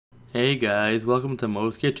Hey guys, welcome to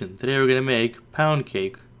Mo's Kitchen. Today we're gonna make pound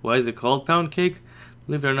cake. Why is it called pound cake?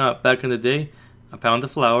 Believe it or not, back in the day, a pound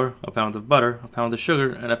of flour, a pound of butter, a pound of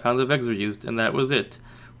sugar, and a pound of eggs were used, and that was it.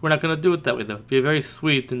 We're not gonna do it that way though. It'd be very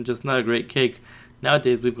sweet and just not a great cake.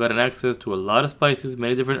 Nowadays we've got an access to a lot of spices,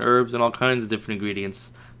 many different herbs, and all kinds of different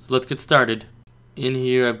ingredients. So let's get started. In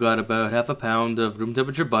here I've got about half a pound of room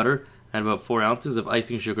temperature butter and about 4 ounces of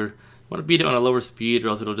icing sugar. You want to beat it on a lower speed or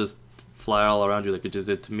else it'll just fly all around you like it just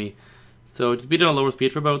did to me. So just beat it on a lower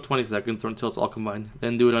speed for about 20 seconds or until it's all combined.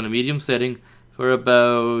 Then do it on a medium setting for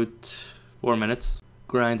about 4 minutes.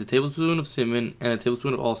 Grind a tablespoon of cinnamon and a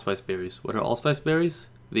tablespoon of allspice berries. What are allspice berries?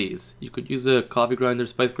 These. You could use a coffee grinder,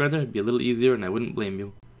 spice grinder. It'd be a little easier and I wouldn't blame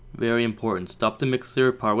you. Very important. Stop the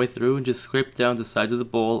mixer partway through and just scrape down the sides of the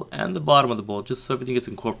bowl and the bottom of the bowl just so everything gets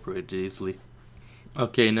incorporated easily.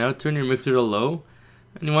 Okay, now turn your mixer to low.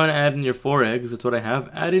 And you want to add in your 4 eggs, that's what I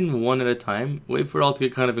have. Add in one at a time. Wait for it all to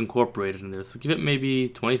get kind of incorporated in there. So give it maybe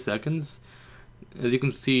 20 seconds. As you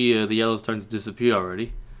can see, the yellow is starting to disappear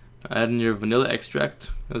already. Add in your vanilla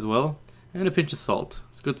extract as well. And a pinch of salt.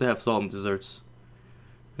 It's good to have salt in desserts.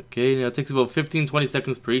 Okay, now it takes about 15-20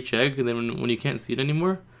 seconds per each egg. And then when you can't see it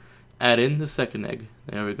anymore, add in the second egg.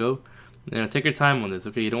 There we go. Now take your time on this.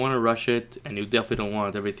 Okay, you don't want to rush it. And you definitely don't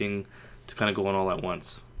want everything to kind of go on all at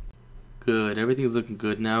once. Good, everything's looking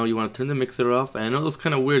good now. You want to turn the mixer off. And I know it looks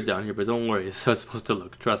kind of weird down here, but don't worry, it's how it's supposed to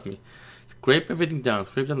look, trust me. Scrape everything down.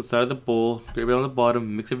 Scrape down the side of the bowl, scrape it on the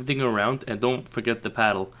bottom, mix everything around, and don't forget the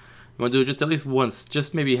paddle. You want to do it just at least once,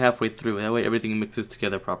 just maybe halfway through. That way everything mixes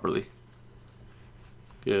together properly.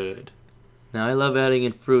 Good. Now I love adding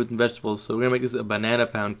in fruit and vegetables, so we're going to make this a banana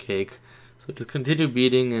pound cake. So just continue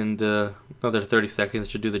beating and another 30 seconds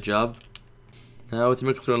should do the job. Now with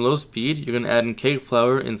your mixer on low speed, you're going to add in cake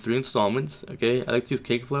flour in 3 installments. Okay, I like to use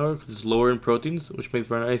cake flour because it's lower in proteins, which makes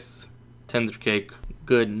for a nice tender cake.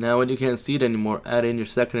 Good, now when you can't see it anymore, add in your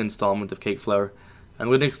second installment of cake flour. I'm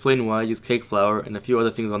going to explain why I use cake flour and a few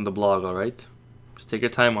other things on the blog, alright? Just take your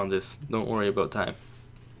time on this, don't worry about time.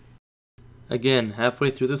 Again,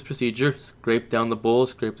 halfway through this procedure, scrape down the bowl,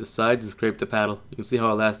 scrape the sides, and scrape the paddle. You can see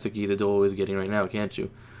how elasticy the dough is getting right now, can't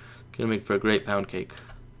you? It's going to make for a great pound cake.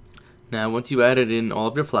 Now once you added in all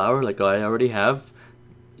of your flour, like I already have,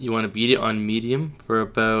 you want to beat it on medium for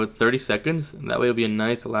about 30 seconds. And that way it'll be a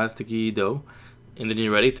nice elasticy dough. And then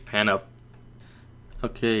you're ready to pan up.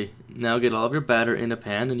 Okay, now get all of your batter in a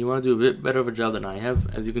pan. And you want to do a bit better of a job than I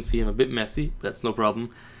have. As you can see, I'm a bit messy, but that's no problem.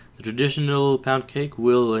 The traditional pound cake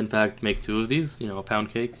will in fact make 2 of these. You know, a pound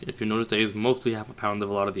cake. If you notice, I use mostly half a pound of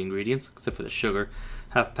a lot of the ingredients, except for the sugar.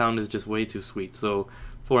 Half pound is just way too sweet, so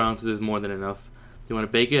 4 ounces is more than enough. You want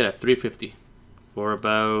to bake it at 350 for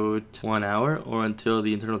about 1 hour or until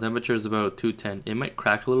the internal temperature is about 210. It might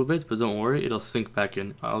crack a little bit, but don't worry, it'll sink back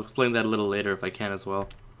in. I'll explain that a little later if I can as well.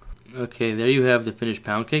 Okay, there you have the finished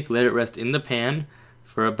pound cake. Let it rest in the pan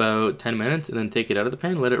for about 10 minutes and then take it out of the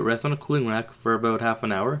pan. Let it rest on a cooling rack for about half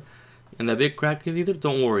an hour. And that big crack is either,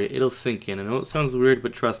 don't worry, it'll sink in. I know it sounds weird,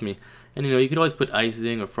 but trust me. And you know, you could always put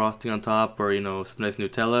icing or frosting on top or, you know, some nice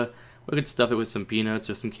Nutella. Or you could stuff it with some peanuts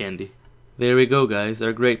or some candy. There we go, guys.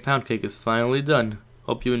 Our great pound cake is finally done.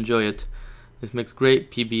 Hope you enjoy it. This makes great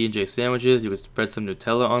PB&J sandwiches. You can spread some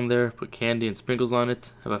Nutella on there, put candy and sprinkles on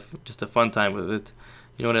it. Have just a fun time with it.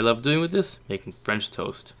 You know what I love doing with this? Making French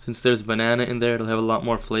toast. Since there's banana in there, it'll have a lot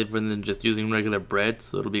more flavor than just using regular bread,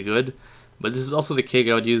 so it'll be good. But this is also the cake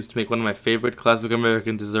I would use to make one of my favorite classic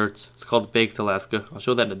American desserts. It's called Baked Alaska. I'll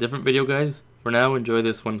show that in a different video, guys. For now, enjoy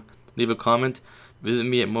this one. Leave a comment. Visit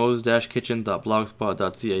me at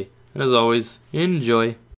mos-kitchen.blogspot.ca. And as always,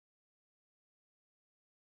 enjoy.